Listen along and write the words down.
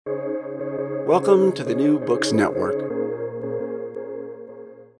Welcome to the New Books Network.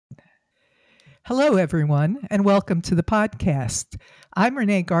 Hello, everyone, and welcome to the podcast. I'm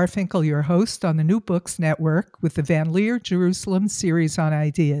Renee Garfinkel, your host on the New Books Network with the Van Leer Jerusalem series on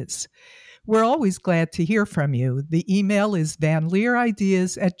ideas. We're always glad to hear from you. The email is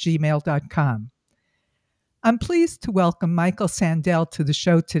vanleerideas@gmail.com. I'm pleased to welcome Michael Sandel to the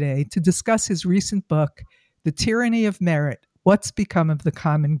show today to discuss his recent book, The Tyranny of Merit: What's Become of the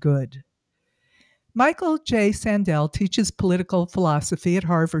Common Good. Michael J. Sandel teaches political philosophy at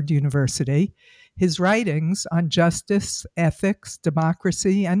Harvard University. His writings on justice, ethics,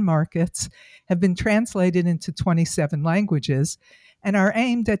 democracy, and markets have been translated into 27 languages and are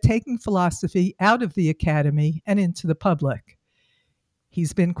aimed at taking philosophy out of the academy and into the public.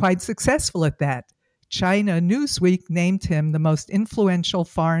 He's been quite successful at that. China Newsweek named him the most influential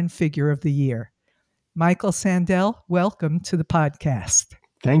foreign figure of the year. Michael Sandel, welcome to the podcast.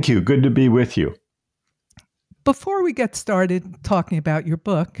 Thank you. Good to be with you. Before we get started talking about your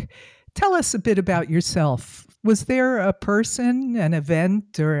book, tell us a bit about yourself. Was there a person, an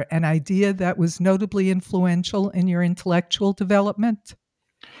event, or an idea that was notably influential in your intellectual development?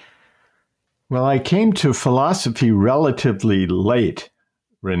 Well, I came to philosophy relatively late,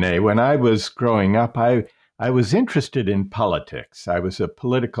 Renee. When I was growing up, I was interested in politics. I was a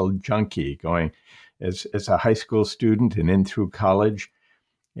political junkie going as a high school student and in through college.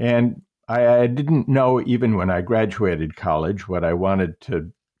 And I didn't know, even when I graduated college, what I wanted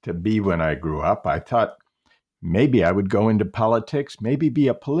to be when I grew up. I thought maybe I would go into politics, maybe be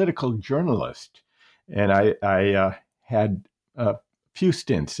a political journalist. And I had a few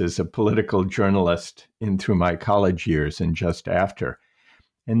stints as a political journalist in through my college years and just after.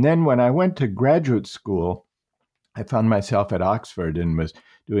 And then when I went to graduate school, I found myself at Oxford and was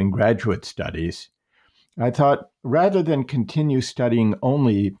doing graduate studies. I thought, rather than continue studying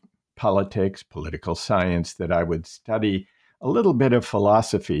only politics, political science, that I would study a little bit of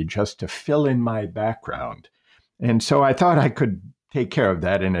philosophy just to fill in my background. And so I thought I could take care of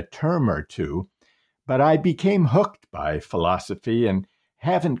that in a term or two, but I became hooked by philosophy and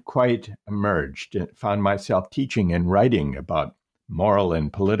haven't quite emerged. Found myself teaching and writing about moral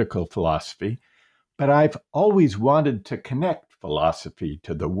and political philosophy, but I've always wanted to connect philosophy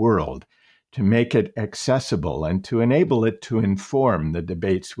to the world, to make it accessible and to enable it to inform the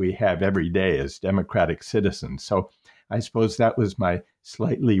debates we have every day as democratic citizens. So I suppose that was my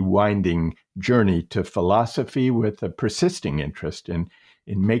slightly winding journey to philosophy with a persisting interest in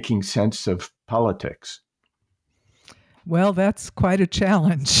making sense of politics. Well, that's quite a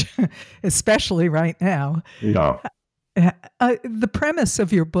challenge, especially right now. Yeah. The premise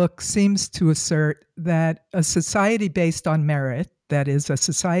of your book seems to assert that a society based on merit, that is, a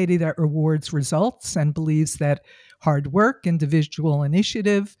society that rewards results and believes that hard work, individual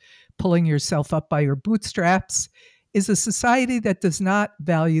initiative, pulling yourself up by your bootstraps, is a society that does not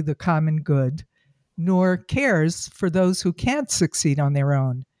value the common good, nor cares for those who can't succeed on their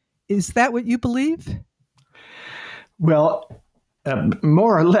own. Is that what you believe? Well,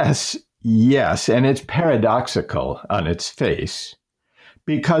 more or less, yes. And it's paradoxical on its face,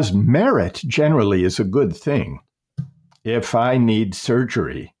 because merit generally is a good thing. If I need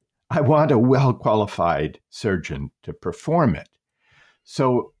surgery, I want a well-qualified surgeon to perform it.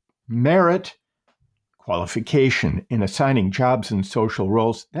 So merit, qualification in assigning jobs and social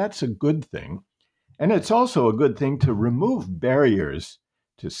roles, that's a good thing. And it's also a good thing to remove barriers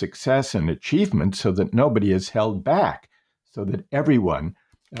to success and achievement so that nobody is held back, so that everyone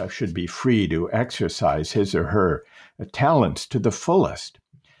should be free to exercise his or her talents to the fullest.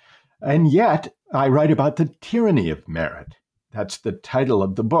 And yet, I write about the tyranny of merit. That's the title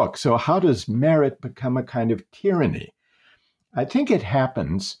of the book. So how does merit become a kind of tyranny? I think it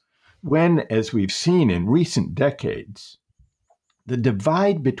happens when, as we've seen in recent decades, the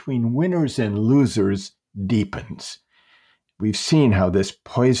divide between winners and losers deepens. We've seen how this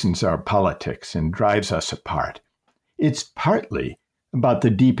poisons our politics and drives us apart. It's partly about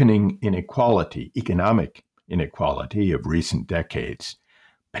the deepening inequality, economic inequality of recent decades.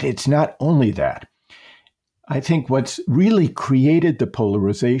 But it's not only that. I think what's really created the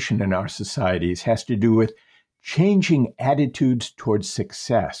polarization in our societies has to do with changing attitudes towards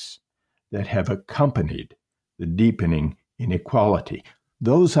success that have accompanied the deepening inequality.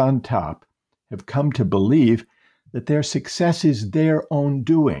 Those on top have come to believe that their success is their own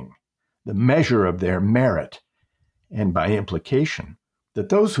doing, the measure of their merit, and by implication, that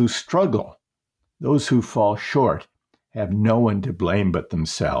those who struggle, those who fall short, have no one to blame but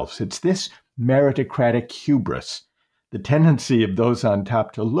themselves. It's this meritocratic hubris, the tendency of those on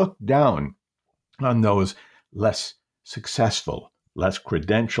top to look down on those less successful, less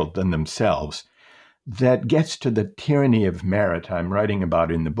credentialed than themselves, that gets to the tyranny of merit I'm writing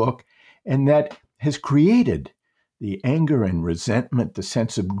about in the book, and that has created the anger and resentment, the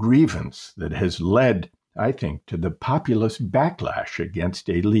sense of grievance that has led, I think, to the populist backlash against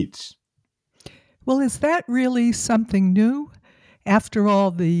elites. Well, is that really something new? After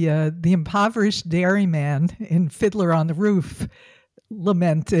all, the impoverished dairyman in Fiddler on the Roof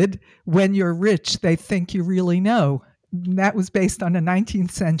lamented, "When you're rich, they think you really know." That was based on a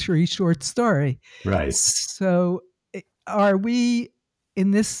 19th century short story. Right. So, are we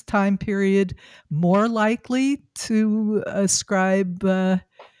in this time period more likely to ascribe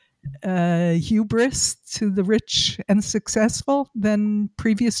hubris to the rich and successful than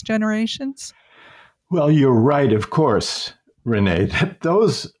previous generations? Well, you're right, of course, Renee, that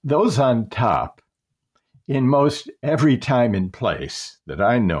those on top, in most every time and place that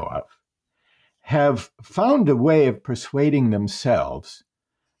I know of, have found a way of persuading themselves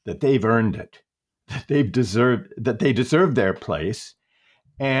that they've earned it, that they deserve their place,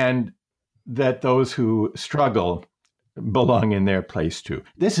 and that those who struggle belong in their place too.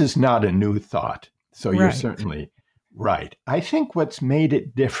 This is not a new thought, so you're Right. certainly right. I think what's made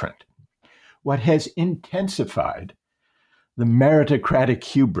it different, what has intensified the meritocratic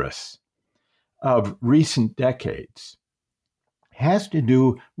hubris of recent decades, has to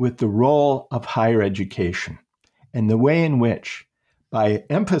do with the role of higher education and the way in which, by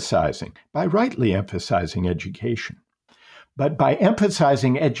rightly emphasizing education, but by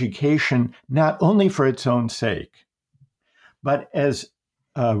emphasizing education not only for its own sake, but as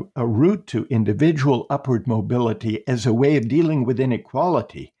a route to individual upward mobility, as a way of dealing with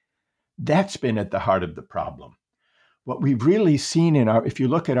inequality, that's been at the heart of the problem. What we've really seen if you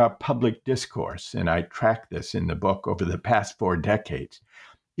look at our public discourse, and I track this in the book over the past 4 decades,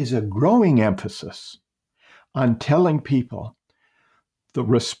 is a growing emphasis on telling people the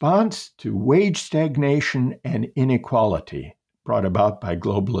response to wage stagnation and inequality brought about by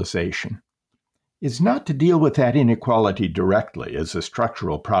globalization is not to deal with that inequality directly as a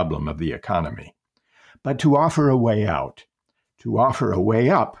structural problem of the economy, but to offer a way out, to offer a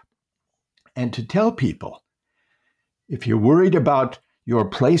way up, and to tell people, if you're worried about your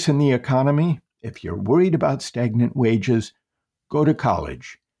place in the economy, if you're worried about stagnant wages, go to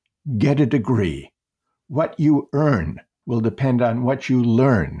college, get a degree. What you earn will depend on what you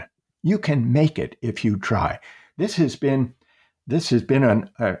learn. You can make it if you try. This has been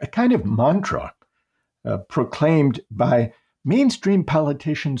a kind of mantra proclaimed by mainstream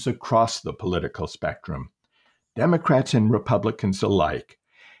politicians across the political spectrum, Democrats and Republicans alike.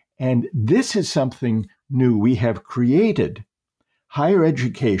 And this is something new. We have created higher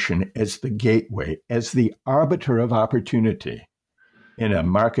education as the gateway, as the arbiter of opportunity in a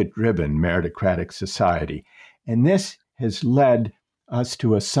market-driven meritocratic society. And this has led us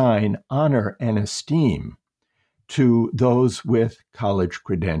to assign honor and esteem to those with college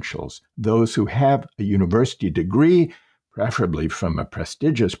credentials, those who have a university degree, preferably from a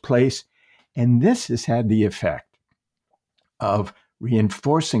prestigious place. And this has had the effect of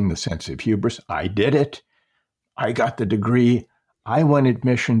reinforcing the sense of hubris. I did it. I got the degree. I won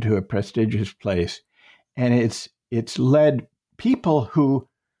admission to a prestigious place. And it's led people who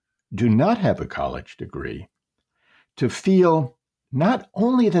do not have a college degree to feel not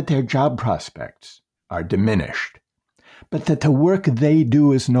only that their job prospects are diminished, but that the work they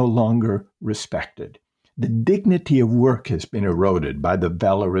do is no longer respected. The dignity of work has been eroded by the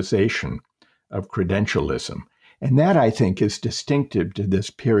valorization of credentialism. And that, I think, is distinctive to this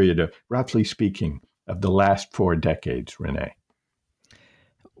period of, roughly speaking, of the last 4 decades, Renee.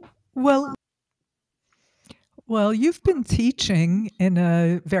 Well, you've been teaching in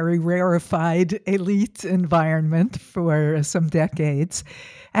a very rarefied elite environment for some decades.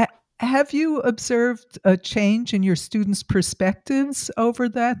 Have you observed a change in your students' perspectives over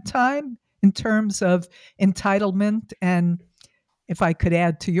that time in terms of entitlement? And if I could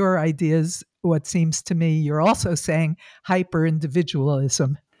add to your ideas, what seems to me you're also saying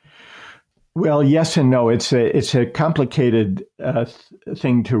hyper-individualism. Well, yes and no. It's a complicated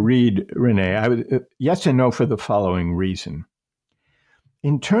thing to read, Renee. Yes and no for the following reason.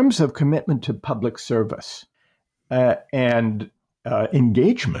 In terms of commitment to public service and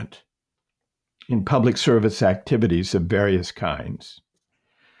engagement in public service activities of various kinds,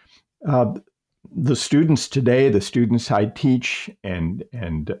 the students today, the students I teach and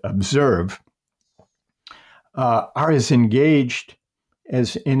observe, are as engaged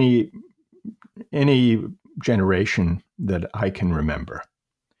as any generation that I can remember.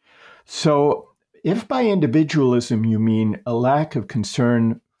 So if by individualism you mean a lack of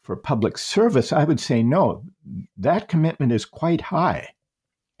concern for public service, I would say no. that commitment is quite high,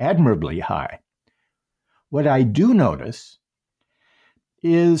 admirably high. What I do notice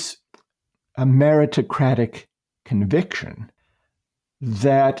is a meritocratic conviction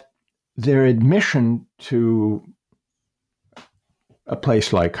that their admission to a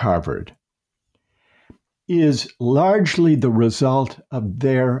place like Harvard is largely the result of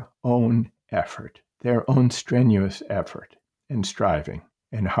their own effort, their own strenuous effort and striving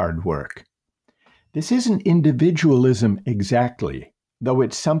and hard work. This isn't individualism exactly, though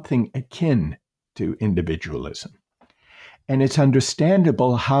it's something akin to individualism. And it's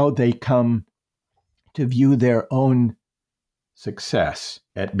understandable how they come to view their own success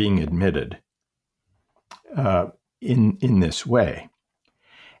at being admitted in this way.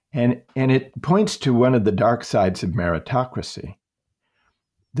 And it points to one of the dark sides of meritocracy.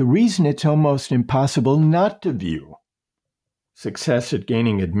 The reason it's almost impossible not to view success at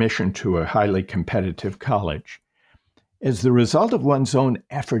gaining admission to a highly competitive college as the result of one's own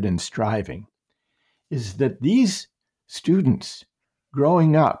effort and striving is that these students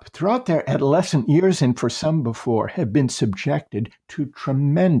growing up throughout their adolescent years and for some before have been subjected to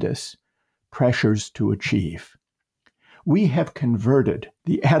tremendous pressures to achieve. We have converted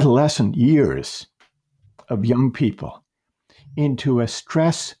the adolescent years of young people into a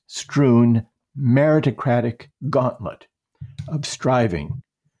stress-strewn meritocratic gauntlet of striving,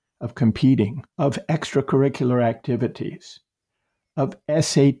 of competing, of extracurricular activities, of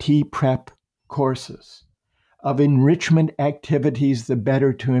SAT prep courses, of enrichment activities the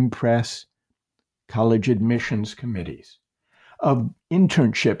better to impress college admissions committees, of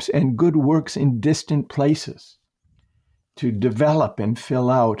internships and good works in distant places to develop and fill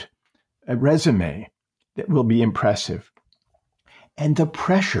out a resume that will be impressive. And the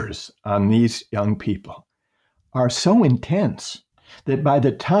pressures on these young people are so intense that by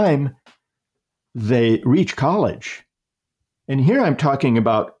the time they reach college, and here I'm talking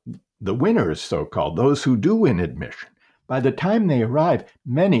about the winners, so-called, those who do win admission, by the time they arrive,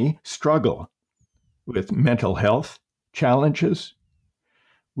 many struggle with mental health challenges.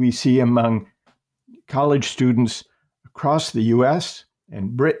 We see among college students across the US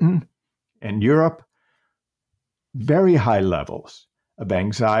and Britain and Europe very high levels of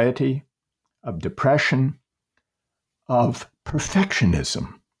anxiety, of depression, of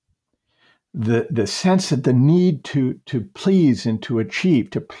perfectionism, the sense of the need to please and to achieve,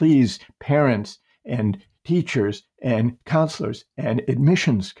 to please parents and teachers and counselors and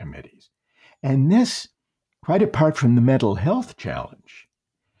admissions committees. And this, quite apart from the mental health challenge,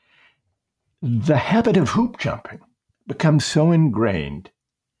 the habit of hoop jumping becomes so ingrained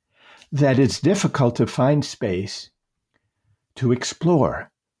that it's difficult to find space to explore,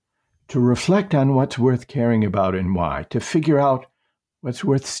 to reflect on what's worth caring about and why, to figure out what's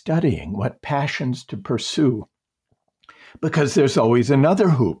worth studying, what passions to pursue, because there's always another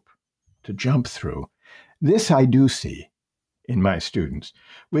hoop to jump through. This I do see in my students,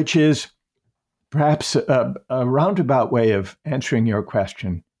 which is perhaps a roundabout way of answering your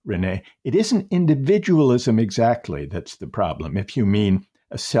question, Renee. It isn't individualism exactly that's the problem, if you mean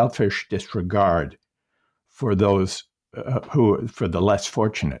a selfish disregard for those for the less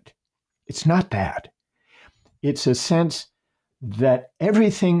fortunate. It's not that. It's a sense that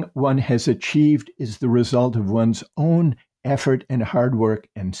everything one has achieved is the result of one's own effort and hard work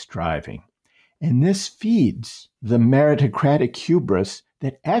and striving. And this feeds the meritocratic hubris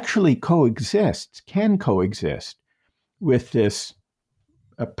that actually can coexist with this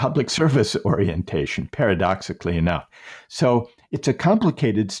public service orientation, paradoxically enough. So it's a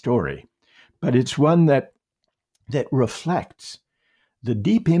complicated story, but it's one that reflects the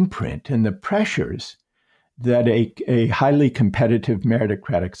deep imprint and the pressures that a highly competitive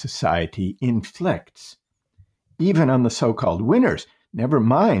meritocratic society inflicts, even on the so-called winners, never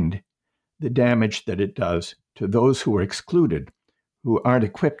mind the damage that it does to those who are excluded, who aren't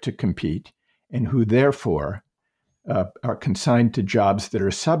equipped to compete, and who therefore are consigned to jobs that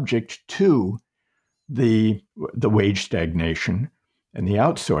are subject to the wage stagnation and the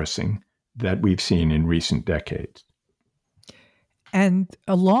outsourcing that we've seen in recent decades. And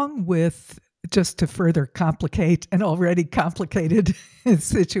along with, just to further complicate an already complicated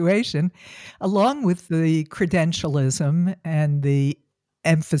situation, along with the credentialism and the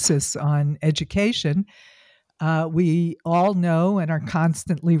emphasis on education, we all know and are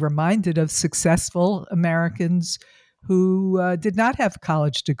constantly reminded of successful Americans who did not have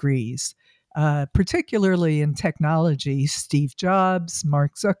college degrees, particularly in technology. Steve Jobs,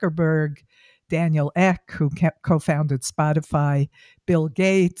 Mark Zuckerberg, Daniel Ek, who co-founded Spotify, Bill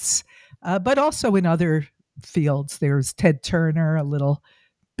Gates, but also in other fields. There's Ted Turner, a little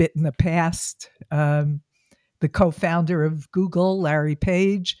bit in the past. the co-founder of Google, Larry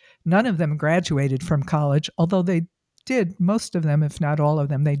Page. None of them graduated from college, although they did, most of them, if not all of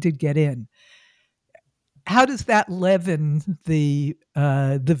them, they did get in. How does that leaven the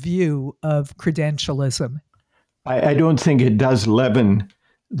view of credentialism? I don't think it does leaven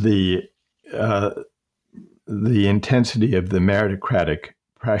the intensity of the meritocratic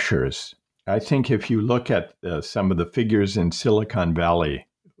pressures. I think if you look at some of the figures in Silicon Valley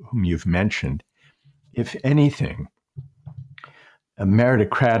whom you've mentioned, if anything, a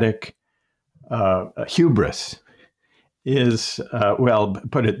meritocratic hubris is, well,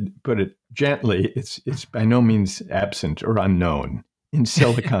 put it gently, it's by no means absent or unknown in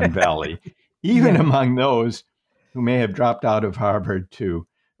Silicon Valley, even among those who may have dropped out of Harvard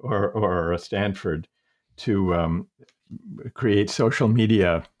or Stanford to create social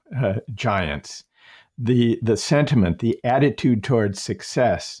media giants. The sentiment, the attitude towards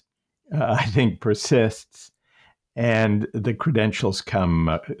success, I think persists, and the credentials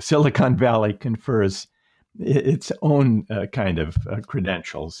come. Silicon Valley confers its own kind of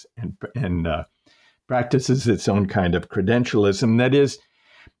credentials and practices its own kind of credentialism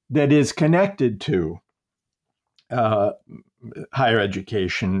that is connected to higher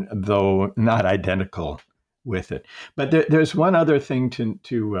education, though not identical with it. But there's one other thing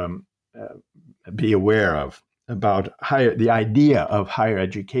to be aware of about the idea of higher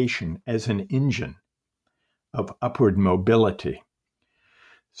education as an engine of upward mobility.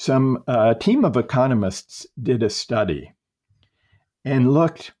 Some team of economists did a study and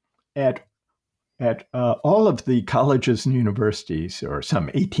looked at all of the colleges and universities, or some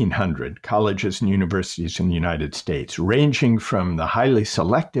 1,800 colleges and universities in the United States, ranging from the highly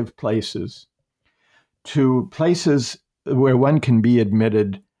selective places to places where one can be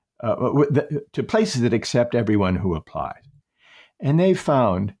admitted, to places that accept everyone who applies. And they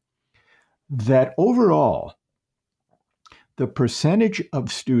found that overall, the percentage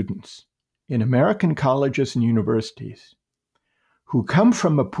of students in American colleges and universities who come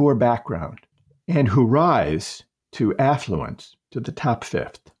from a poor background and who rise to affluence, to the top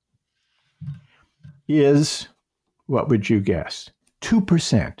fifth, is, what would you guess,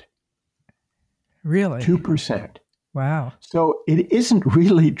 2%. Really? 2%. Wow. So it isn't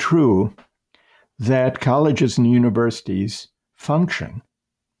really true that colleges and universities function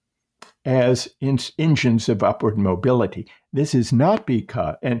as engines of upward mobility. This is not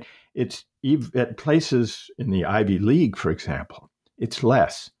because, and it's at places in the Ivy League, for example, it's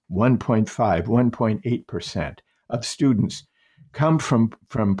less, 1.5, 1.8% of students come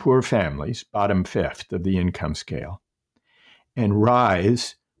from poor families, bottom fifth of the income scale, and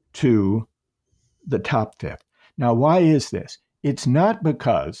rise to the top fifth. Now, why is this? It's not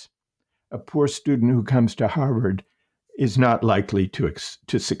because a poor student who comes to Harvard is not likely to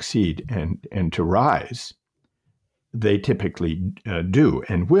succeed and to rise. They typically do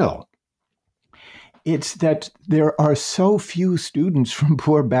and will. It's that there are so few students from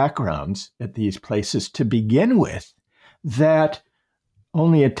poor backgrounds at these places to begin with that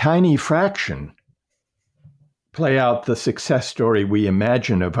only a tiny fraction play out the success story we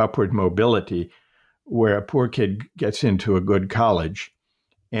imagine of upward mobility, where a poor kid gets into a good college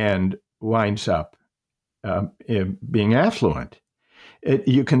and winds up being affluent.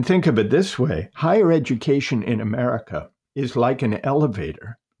 You can think of it this way. Higher education in America is like an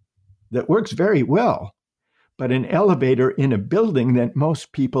elevator that works very well, but an elevator in a building that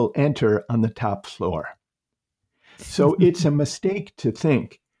most people enter on the top floor. So it's a mistake to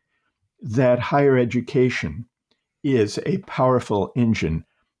think that higher education is a powerful engine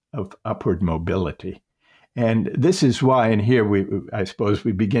of upward mobility. And this is why, and here I suppose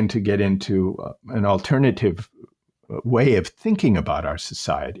we begin to get into an alternative way of thinking about our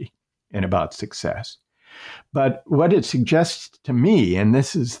society and about success. But what it suggests to me, and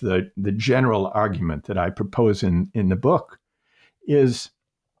this is the general argument that I propose in the book, is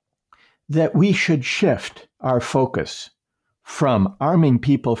that we should shift our focus from arming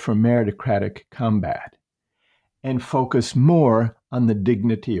people for meritocratic combat and focus more on the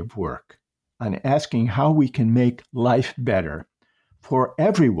dignity of work, on asking how we can make life better for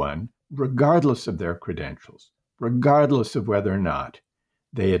everyone, regardless of their credentials, regardless of whether or not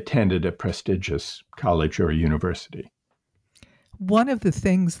they attended a prestigious college or a university. One of the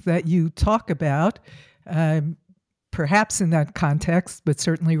things that you talk about, perhaps in that context, but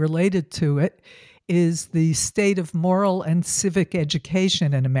certainly related to it, is the state of moral and civic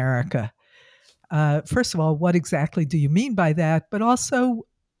education in America. First of all, what exactly do you mean by that? But also,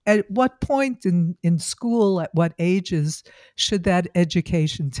 at what point in school, at what ages, should that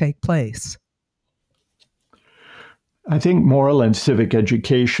education take place? I think moral and civic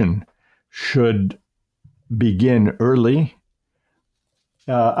education should begin early.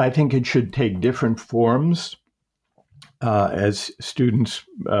 I think it should take different forms as students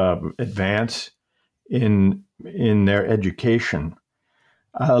advance in their education.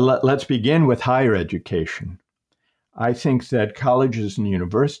 Let's begin with higher education. I think that colleges and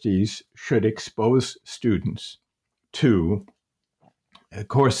universities should expose students to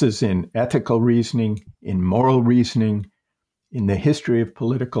courses in ethical reasoning, in moral reasoning, in the history of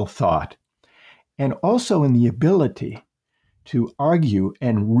political thought, and also in the ability to argue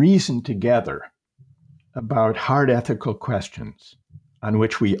and reason together about hard ethical questions on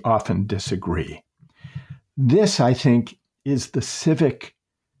which we often disagree. This, I think, is the civic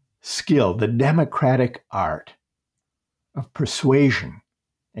skill, the democratic art of persuasion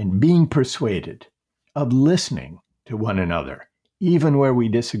and being persuaded, of listening to one another, even where we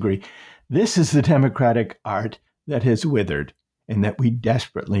disagree. This is the democratic art that has withered and that we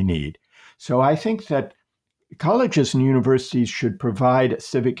desperately need. So I think that colleges and universities should provide a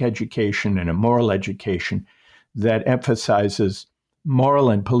civic education and a moral education that emphasizes moral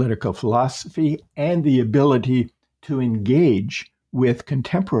and political philosophy and the ability to engage with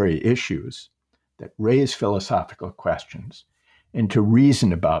contemporary issues that raise philosophical questions and to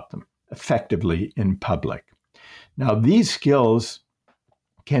reason about them effectively in public. Now, these skills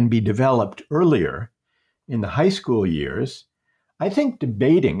can be developed earlier in the high school years. I think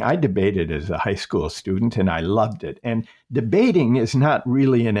debating, I debated as a high school student and I loved it. And debating is not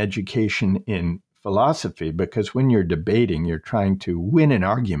really an education in philosophy, because when you're debating, you're trying to win an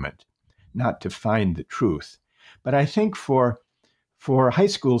argument, not to find the truth. But I think for high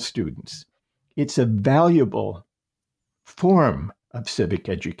school students, it's a valuable form of civic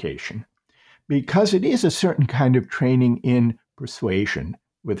education because it is a certain kind of training in persuasion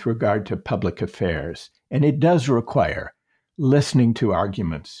with regard to public affairs. And it does require listening to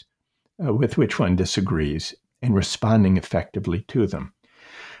arguments with which one disagrees and responding effectively to them.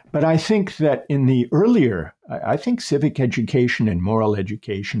 But I think that I think civic education and moral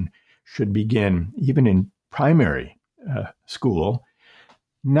education should begin even in primary school,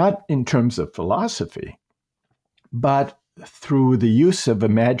 not in terms of philosophy, but through the use of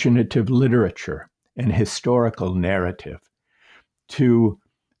imaginative literature and historical narrative to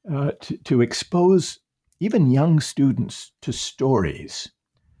expose even young students to stories,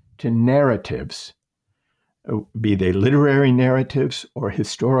 to narratives, be they literary narratives or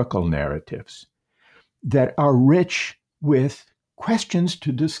historical narratives, that are rich with questions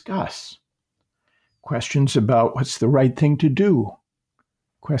to discuss, questions about what's the right thing to do,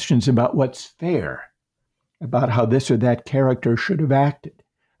 questions about what's fair, about how this or that character should have acted,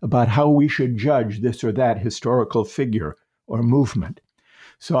 about how we should judge this or that historical figure or movement.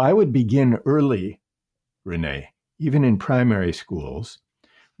 So I would begin early, Renee, even in primary schools,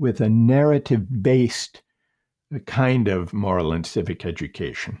 with a narrative-based kind of moral and civic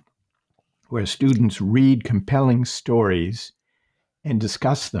education, where students read compelling stories and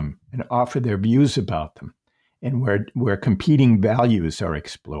discuss them and offer their views about them, and where competing values are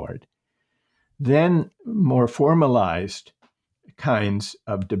explored. Then more formalized kinds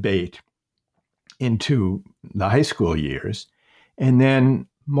of debate into the high school years, and then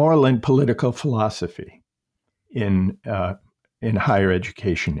moral and political philosophy in higher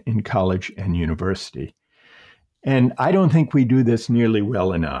education, in college and university. And I don't think we do this nearly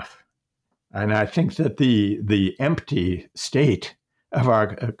well enough. And I think that the empty state of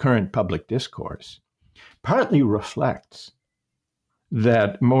our current public discourse partly reflects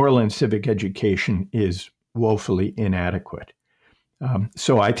that moral and civic education is woefully inadequate.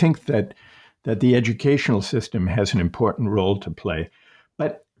 So I think that the educational system has an important role to play,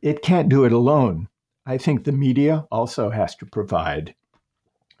 but it can't do it alone. I think the media also has to provide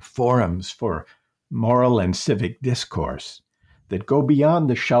forums for moral and civic discourse that go beyond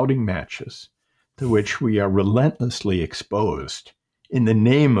the shouting matches to which we are relentlessly exposed in the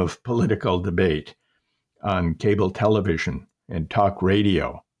name of political debate on cable television and talk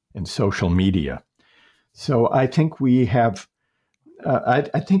radio and social media. So I think we have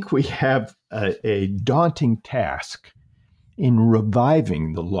a daunting task in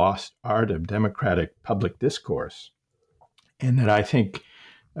reviving the lost art of democratic public discourse, and that I think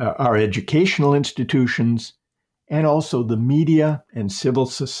our educational institutions and also the media and civil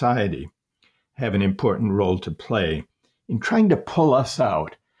society have an important role to play in trying to pull us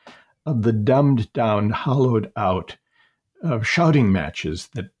out of the dumbed down, hollowed out shouting matches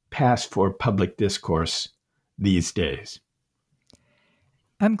that pass for public discourse these days.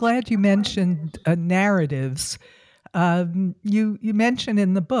 I'm glad you mentioned narratives. You mention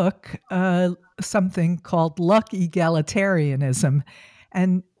in the book something called luck egalitarianism.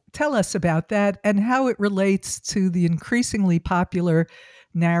 And Tell us about that and how it relates to the increasingly popular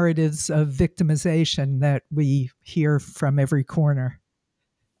narratives of victimization that we hear from every corner.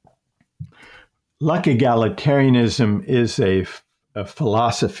 Luck egalitarianism is a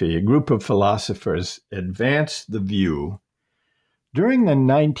philosophy. A group of philosophers advanced the view during the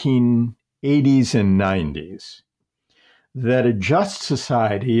 1980s and 90s that a just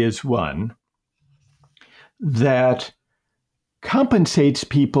society is one that compensates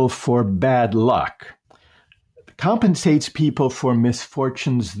people for bad luck, compensates people for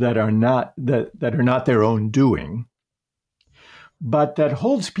misfortunes that are not their own doing, but that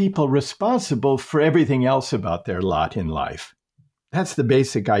holds people responsible for everything else about their lot in life. That's the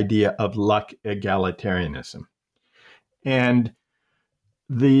basic idea of luck egalitarianism. And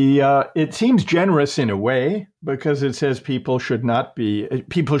it seems generous in a way because it says people should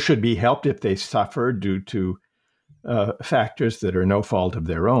be helped if they suffer due to factors that are no fault of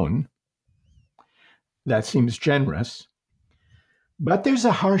their own. That seems generous. But there's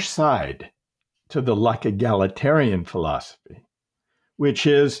a harsh side to the luck egalitarian philosophy, which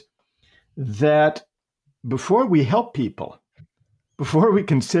is that before we help people, before we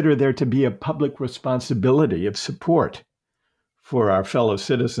consider there to be a public responsibility of support for our fellow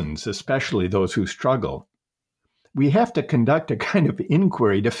citizens, especially those who struggle, we have to conduct a kind of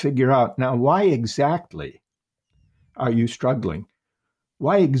inquiry to figure out, now, why exactly are you struggling?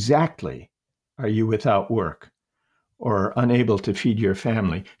 Why exactly are you without work or unable to feed your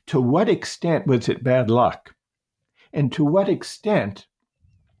family? To what extent was it bad luck? And to what extent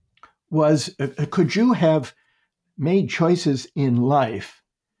could you have made choices in life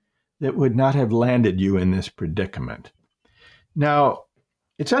that would not have landed you in this predicament? Now,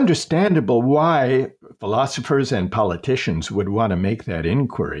 it's understandable why philosophers and politicians would want to make that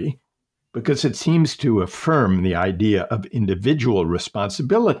inquiry, because it seems to affirm the idea of individual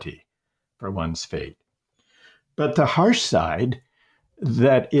responsibility for one's fate. But the harsh side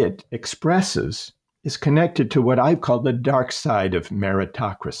that it expresses is connected to what I've called the dark side of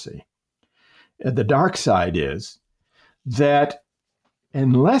meritocracy. The dark side is that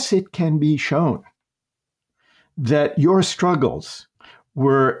unless it can be shown that your struggles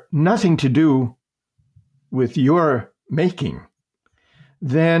were nothing to do with your making,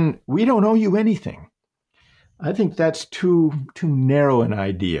 then we don't owe you anything. I think that's too narrow an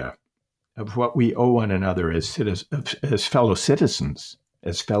idea of what we owe one another as fellow citizens,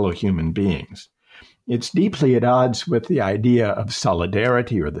 as fellow human beings. It's deeply at odds with the idea of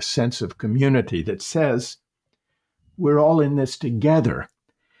solidarity or the sense of community that says we're all in this together.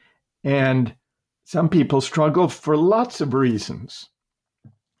 And some people struggle for lots of reasons,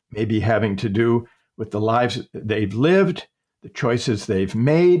 maybe having to do with the lives they've lived, the choices they've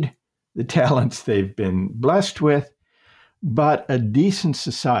made, the talents they've been blessed with. But a decent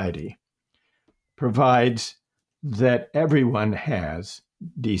society provides that everyone has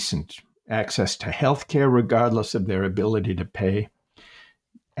decent access to health care, regardless of their ability to pay,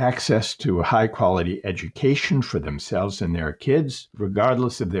 access to a high-quality education for themselves and their kids,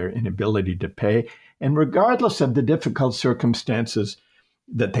 regardless of their inability to pay, and regardless of the difficult circumstances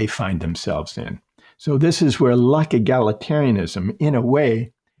that they find themselves in. So this is where luck egalitarianism, in a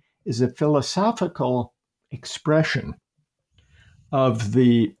way, is a philosophical expression of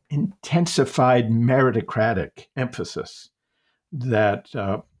the intensified meritocratic emphasis that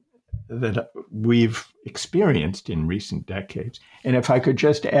we've experienced in recent decades. And if I could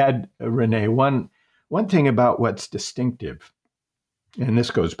just add, Renee, one thing about what's distinctive, and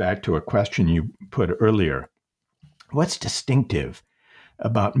this goes back to a question you put earlier, what's distinctive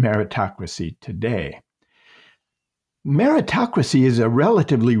about meritocracy today? Meritocracy is a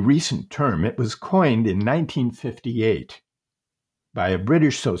relatively recent term. It was coined in 1958 by a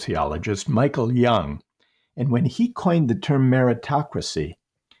British sociologist, Michael Young. And when he coined the term meritocracy,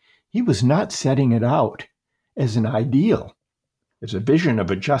 he was not setting it out as an ideal, as a vision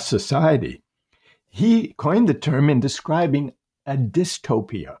of a just society. He coined the term in describing a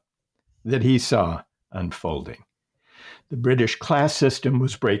dystopia that he saw unfolding. The British class system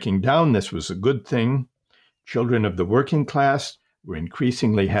was breaking down. This was a good thing. Children of the working class were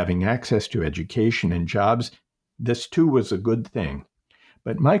increasingly having access to education and jobs. This too was a good thing.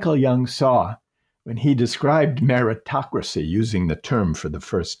 But Michael Young saw, when he described meritocracy using the term for the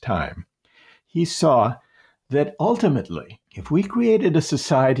first time, he saw that ultimately, if we created a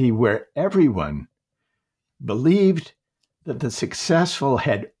society where everyone believed that the successful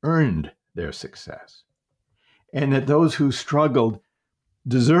had earned their success, and that those who struggled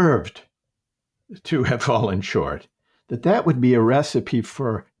deserved to have fallen short, that would be a recipe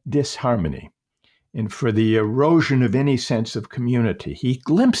for disharmony and for the erosion of any sense of community. He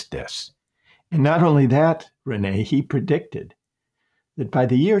glimpsed this. And not only that, Renee, he predicted that by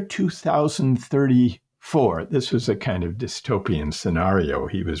the year 2034, this was a kind of dystopian scenario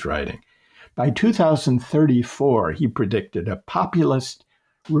he was writing. By 2034, he predicted a populist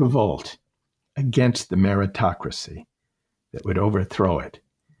revolt against the meritocracy that would overthrow it.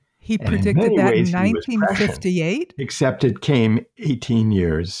 He predicted that in 1958? Except it came 18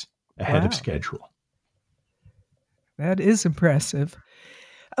 years ahead of schedule. That is impressive.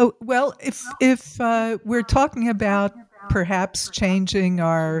 Oh, well, if we're talking about perhaps changing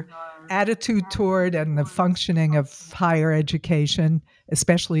our attitude toward and the functioning of higher education,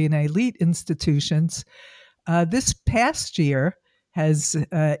 especially in elite institutions, this past year has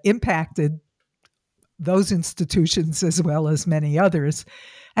impacted those institutions as well as many others.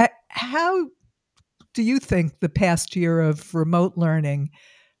 How do you think the past year of remote learning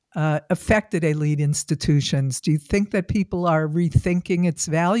affected elite institutions? Do you think that people are rethinking its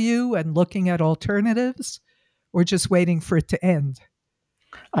value and looking at alternatives, or just waiting for it to end?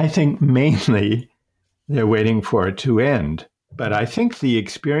 I think mainly they're waiting for it to end. But I think the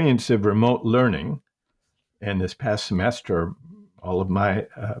experience of remote learning, and this past semester, all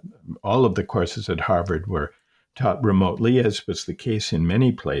of the courses at Harvard were taught remotely, as was the case in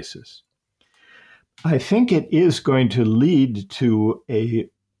many places. I think it is going to lead to a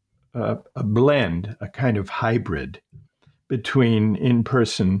blend, a kind of hybrid between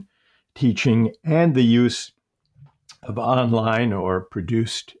in-person teaching and the use of online or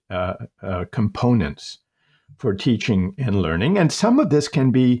produced components for teaching and learning. And some of this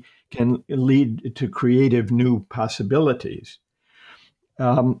can lead to creative new possibilities.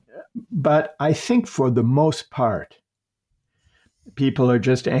 But I think for the most part, people are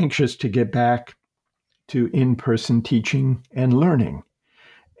just anxious to get back to in-person teaching and learning.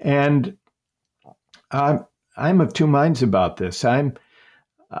 And I'm of two minds about this.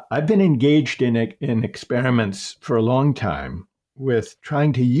 I've been engaged in experiments for a long time with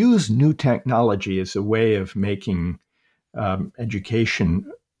trying to use new technology as a way of making education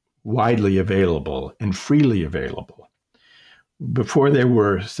widely available and freely available. Before there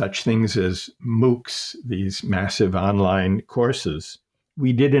were such things as MOOCs, these massive online courses,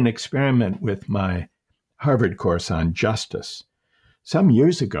 we did an experiment with my Harvard course on justice some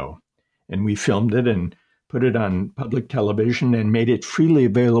years ago, and we filmed it and put it on public television and made it freely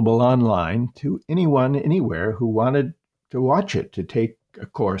available online to anyone, anywhere who wanted to watch it, to take a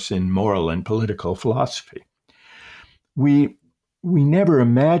course in moral and political philosophy. We never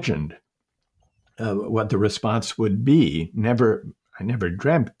imagined what the response would be. I never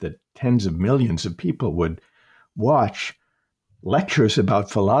dreamt that tens of millions of people would watch lectures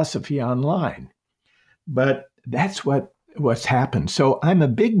about philosophy online. But that's what's happened. So I'm a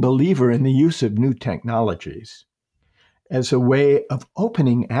big believer in the use of new technologies as a way of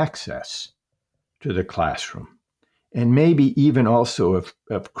opening access to the classroom, and maybe even also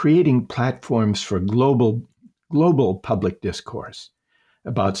of creating platforms for global public discourse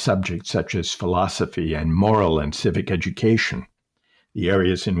about subjects such as philosophy and moral and civic education, the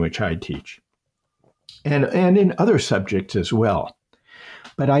areas in which I teach, and in other subjects as well.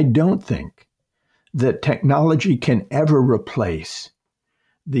 But I don't think that technology can ever replace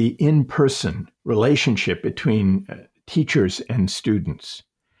the in-person relationship between teachers and students.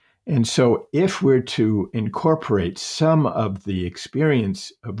 And so if we're to incorporate some of the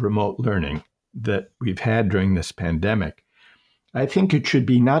experience of remote learning that we've had during this pandemic, I think it should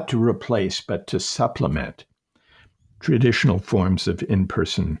be not to replace, but to supplement traditional forms of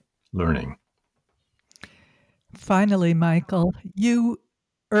in-person learning. Finally, Michael, you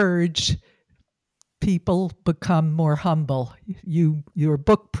urge people become more humble. Your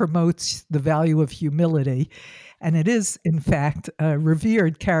book promotes the value of humility, and it is, in fact, a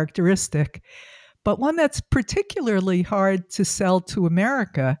revered characteristic, but one that's particularly hard to sell to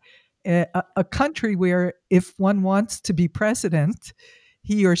America, a country where if one wants to be president,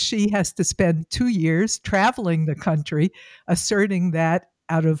 he or she has to spend 2 years traveling the country, asserting that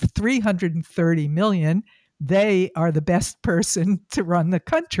out of 330 million, they are the best person to run the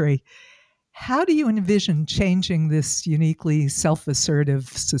country. How do you envision changing this uniquely self-assertive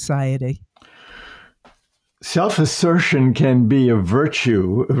society? Self-assertion can be a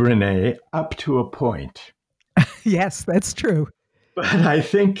virtue, Renee, up to a point. Yes, that's true. But I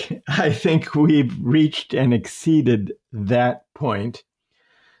think we've reached and exceeded that point,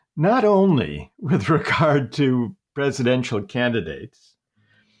 not only with regard to presidential candidates.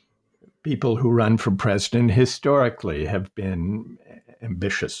 People who run for president historically have been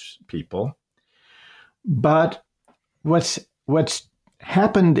ambitious people. But what's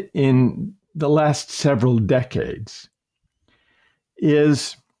happened in the last several decades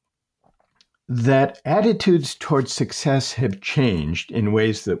is that attitudes towards success have changed in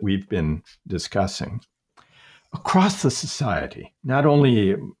ways that we've been discussing across the society, not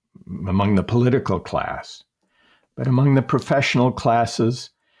only among the political class, but among the professional classes,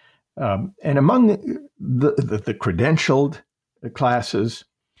 and among the credentialed classes,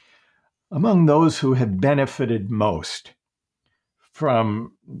 among those who have benefited most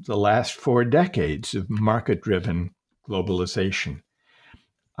from the last 4 decades of market-driven globalization.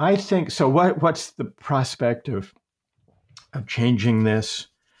 I think so. What's the prospect of changing this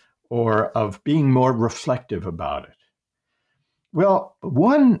or of being more reflective about it? Well,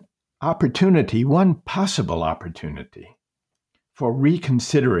 one possible opportunity for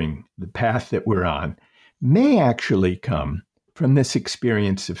reconsidering the path that we're on may actually come from this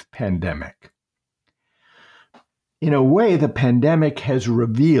experience of pandemic. In a way, the pandemic has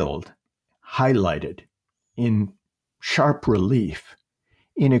revealed, highlighted in sharp relief,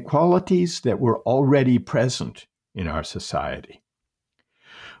 inequalities that were already present in our society.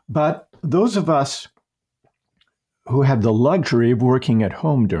 But those of us who had the luxury of working at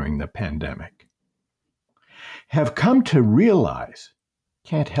home during the pandemic have come to realize,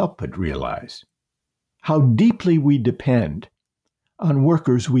 can't help but realize, how deeply we depend on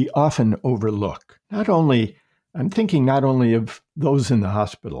workers we often overlook. I'm thinking not only of those in the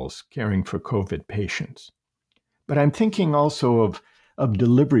hospitals caring for COVID patients, but I'm thinking also of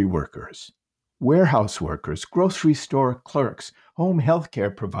delivery workers, warehouse workers, grocery store clerks, home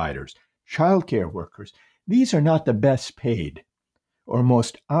healthcare providers, childcare workers. These are not the best paid or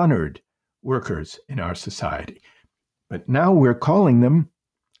most honored workers in our society. But now we're calling them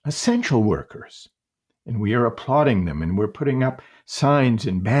essential workers, and we are applauding them, and we're putting up signs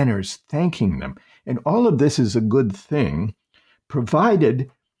and banners thanking them. And all of this is a good thing, provided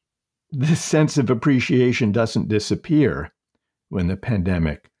this sense of appreciation doesn't disappear when the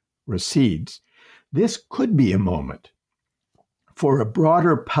pandemic recedes. This could be a moment for a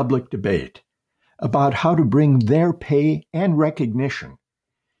broader public debate about how to bring their pay and recognition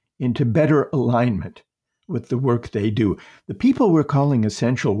into better alignment with the work they do. The people we're calling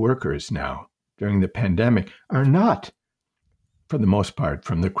essential workers now during the pandemic are not, for the most part,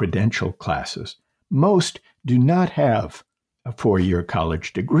 from the credentialed classes. Most do not have a 4-year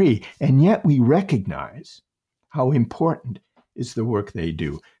college degree, and yet we recognize how important is the work they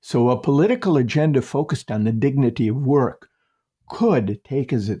do. So a political agenda focused on the dignity of work could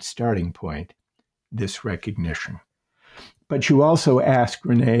take as its starting point this recognition. But you also asked,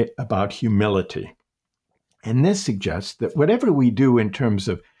 Renee, about humility. And this suggests that whatever we do in terms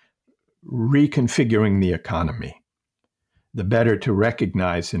of reconfiguring the economy, the better to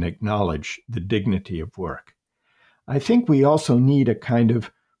recognize and acknowledge the dignity of work. I think we also need a kind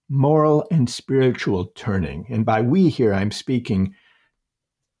of moral and spiritual turning. And by we here, I'm speaking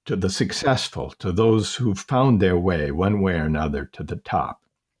to the successful, to those who've found their way, one way or another, to the top.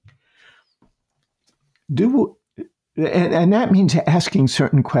 And that means asking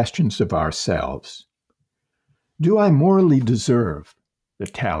certain questions of ourselves. Do I morally deserve the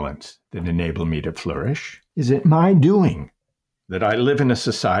talents that enable me to flourish? Is it my doing that I live in a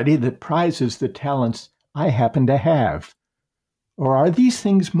society that prizes the talents I happen to have? Or are these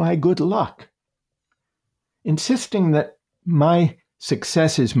things my good luck? Insisting that my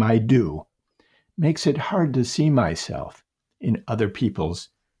success is my due makes it hard to see myself in other people's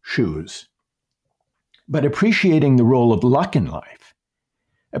shoes. But appreciating the role of luck in life,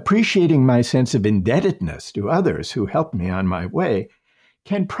 appreciating my sense of indebtedness to others who helped me on my way,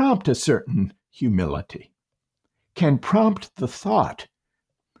 can prompt a certain humility, can prompt the thought,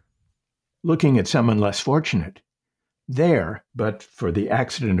 looking at someone less fortunate, there, but for the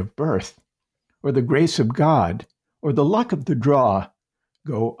accident of birth, or the grace of God, or the luck of the draw,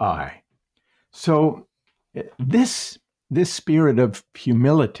 go I. So this spirit of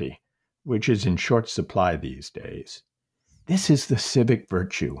humility, which is in short supply these days, this is the civic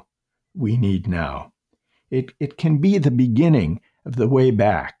virtue we need now. It can be the beginning of the way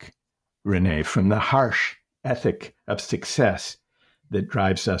back, Renee, from the harsh ethic of success that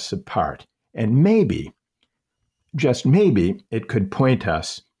drives us apart. And maybe, just maybe, it could point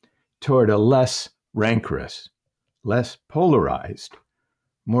us toward a less rancorous, less polarized,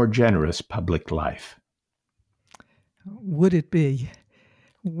 more generous public life. Would it be?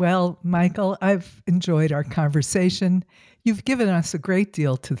 Well, Michael, I've enjoyed our conversation. You've given us a great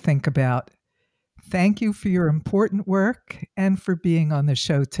deal to think about. Thank you for your important work and for being on the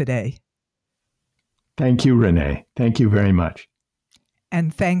show today. Thank you, Renee. Thank you very much.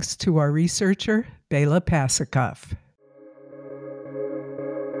 And thanks to our researcher, Bela Pasikoff.